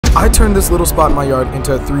I turned this little spot in my yard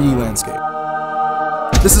into a 3D landscape.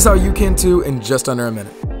 This is how you can too in just under a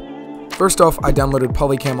minute. First off, I downloaded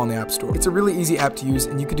POLYCAM on the App Store. It's a really easy app to use,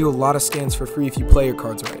 and you can do a lot of scans for free if you play your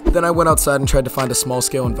cards right. Then I went outside and tried to find a small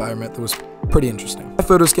scale environment that was pretty interesting. I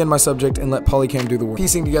photo scanned my subject and let POLYCAM do the work,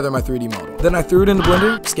 piecing together my 3D model. Then I threw it into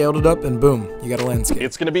Blender, scaled it up, and boom, you got a landscape.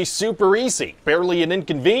 It's gonna be super easy, barely an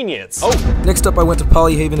inconvenience. Oh! Next up, I went to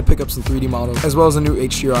Polyhaven to pick up some 3D models, as well as a new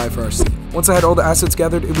HDRI for our scene. Once I had all the assets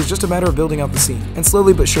gathered, it was just a matter of building out the scene. And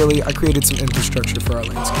slowly but surely, I created some infrastructure for our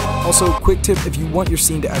landscape. Also, quick tip, if you want your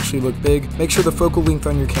scene to actually look big, make sure the focal length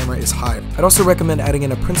on your camera is higher. I'd also recommend adding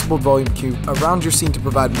in a principled volume cube around your scene to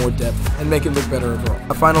provide more depth and make it look better overall.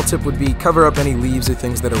 A final tip would be cover up any leaves or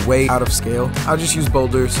things that are way out of scale. I'll just use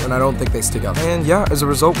boulders, and I don't think they stick out. And yeah, as a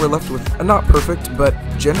result, we're left with a not perfect, but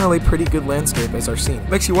generally pretty good landscape as our scene.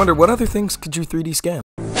 Makes you wonder, what other things could you 3D scan?